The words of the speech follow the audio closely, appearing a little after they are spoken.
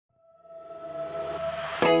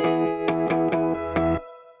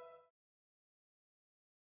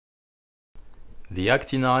The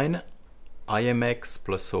Acti9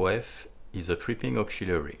 iMX+OF is a tripping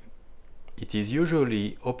auxiliary. It is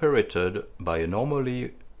usually operated by a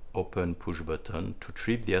normally open push button to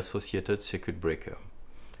trip the associated circuit breaker.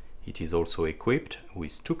 It is also equipped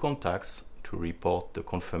with two contacts to report the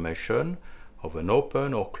confirmation of an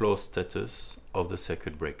open or closed status of the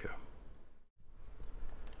circuit breaker.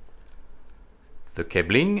 The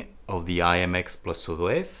cabling of the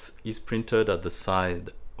iMX+OF is printed at the side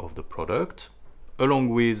of the product, along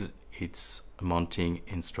with its mounting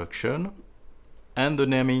instruction and the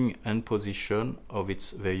naming and position of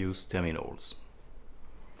its various terminals.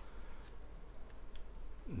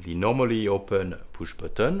 The normally open push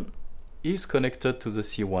button is connected to the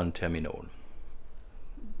C1 terminal,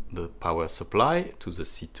 the power supply to the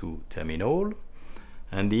C2 terminal,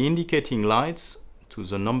 and the indicating lights to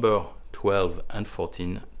the number 12 and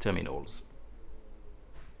 14 terminals.